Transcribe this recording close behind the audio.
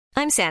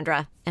I'm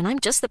Sandra, and I'm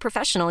just the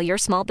professional your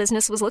small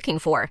business was looking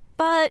for.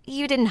 But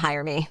you didn't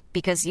hire me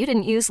because you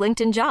didn't use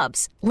LinkedIn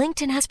Jobs.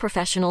 LinkedIn has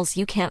professionals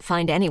you can't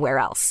find anywhere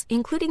else,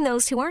 including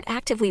those who aren't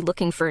actively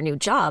looking for a new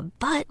job,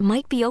 but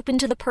might be open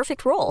to the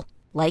perfect role,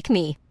 like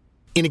me.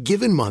 In a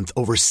given month,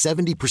 over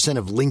 70%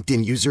 of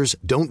LinkedIn users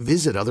don't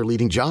visit other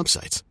leading job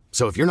sites.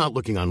 So if you're not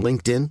looking on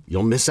LinkedIn,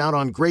 you'll miss out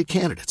on great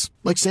candidates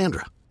like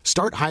Sandra.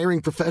 Start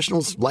hiring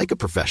professionals like a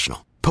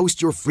professional.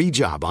 Post your free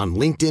job on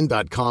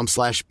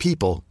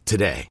linkedin.com/people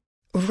today.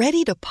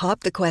 Ready to pop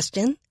the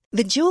question?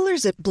 The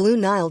jewelers at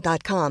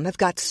BlueNile.com have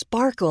got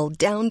sparkle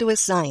down to a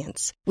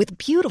science with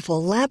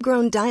beautiful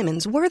lab-grown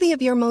diamonds worthy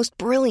of your most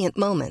brilliant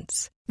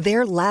moments.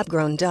 Their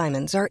lab-grown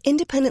diamonds are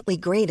independently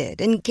graded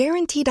and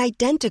guaranteed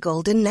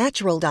identical to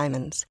natural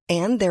diamonds,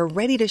 and they're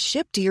ready to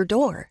ship to your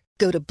door.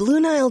 Go to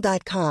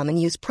BlueNile.com and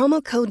use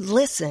promo code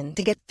LISTEN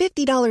to get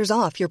 $50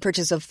 off your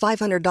purchase of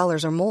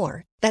 $500 or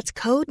more. That's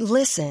code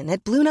LISTEN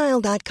at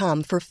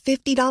BlueNile.com for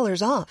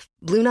 $50 off.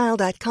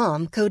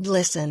 BlueNile.com, code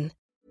LISTEN.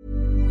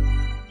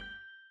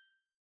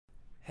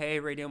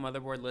 Hey, Radio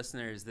Motherboard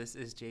listeners, this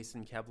is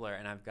Jason Kebler,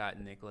 and I've got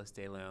Nicholas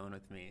De Leon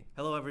with me.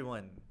 Hello,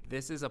 everyone.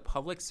 This is a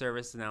public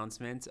service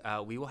announcement.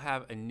 We will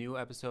have a new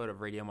episode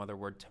of Radio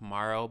Motherboard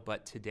tomorrow,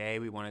 but today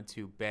we wanted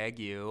to beg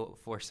you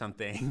for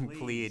something.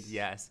 Plead,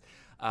 yes.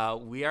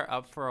 We are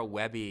up for a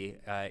Webby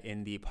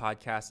in the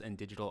podcast and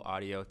digital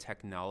audio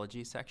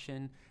technology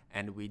section,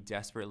 and we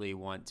desperately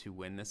want to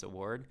win this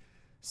award.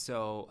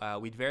 So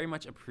we'd very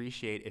much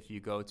appreciate if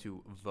you go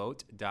to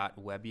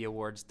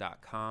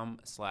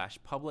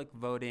vote.webbyawards.com/public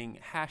voting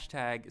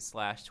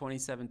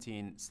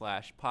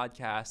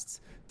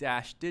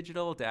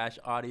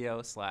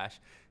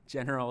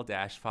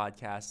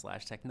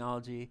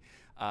 #2017/podcasts-digital-audio/general-podcast/technology.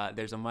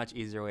 There's a much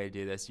easier way to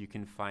do this. You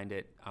can find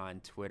it on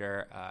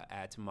Twitter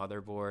at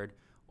Motherboard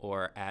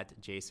or at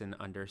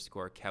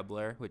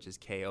Jason_Kebler, which is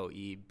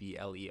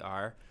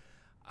KOEBLER.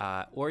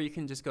 Or you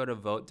can just go to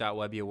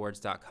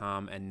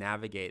vote.webbyawards.com and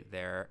navigate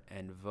there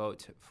and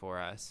vote for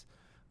us.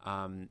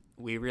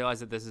 We realize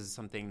that this is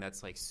something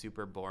that's like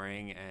super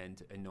boring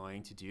and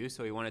annoying to do,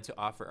 so we wanted to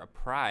offer a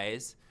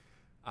prize.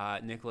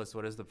 Nicholas,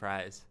 what is the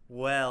prize?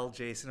 Well,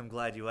 Jason, I'm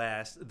glad you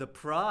asked. The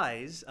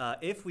prize,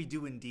 if we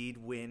do indeed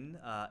win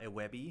a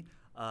Webby,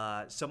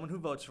 someone who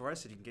votes for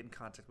us, and you can get in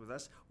contact with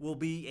us, will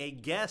be a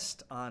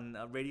guest on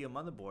Radio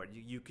Motherboard.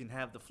 You can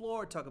have the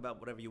floor, talk about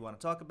whatever you want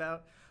to talk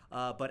about,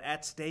 but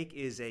at stake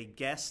is a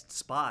guest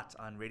spot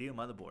on Radio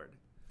Motherboard.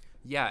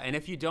 Yeah, and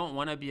if you don't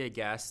want to be a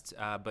guest,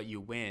 but you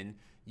win,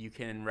 you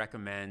can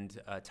recommend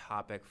a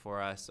topic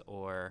for us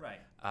or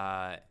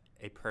a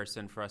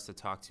person for us to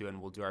talk to,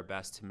 and we'll do our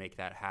best to make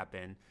that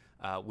happen.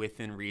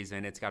 Within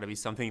reason. It's got to be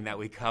something that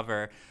we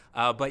cover.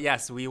 But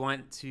yes, we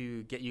want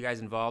to get you guys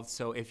involved.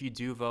 So if you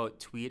do vote,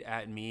 tweet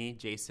at me,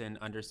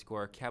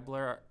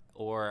 Jason_Kebler,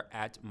 or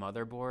at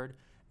Motherboard,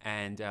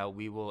 and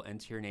we will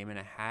enter your name in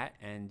a hat,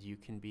 and you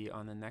can be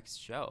on the next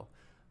show.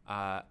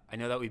 I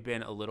know that we've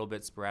been a little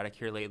bit sporadic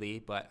here lately,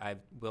 but I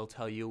will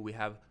tell you we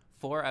have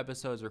 4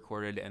 episodes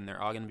recorded, and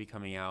they're all going to be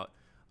coming out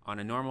on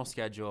a normal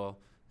schedule.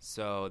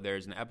 So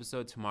there's an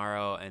episode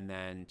tomorrow, and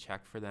then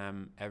check for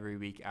them every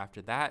week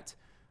after that.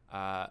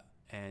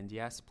 And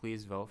yes,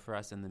 please vote for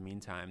us in the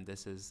meantime.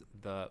 This is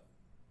the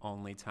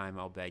only time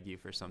I'll beg you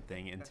for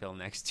something until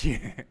next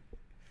year.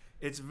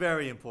 It's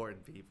very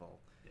important, people.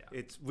 Yeah.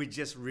 We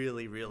just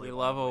really we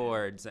love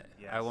awards.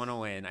 Yes. I want to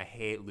win. I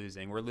hate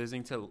losing. We're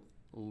losing to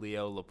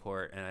Leo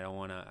Laporte, and I don't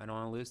want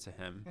to lose to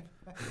him.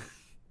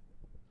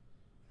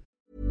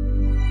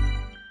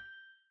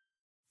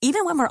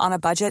 Even when we're on a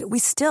budget, we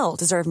still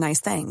deserve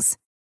nice things.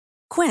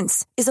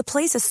 Quince is a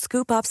place to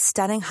scoop up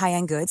stunning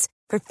high-end goods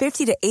for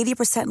 50 to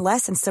 80%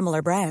 less than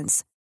similar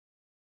brands.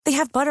 They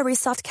have buttery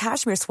soft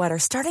cashmere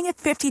sweaters starting at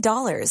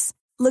 $50,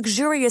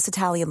 luxurious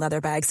Italian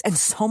leather bags, and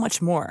so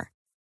much more.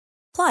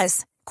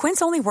 Plus,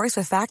 Quince only works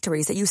with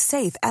factories that use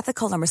safe,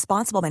 ethical, and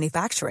responsible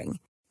manufacturing.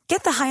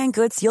 Get the high-end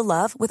goods you'll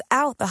love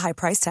without the high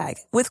price tag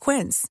with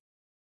Quince.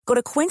 Go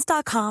to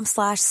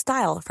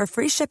quince.com/style for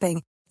free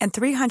shipping and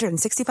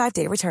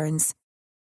 365-day returns.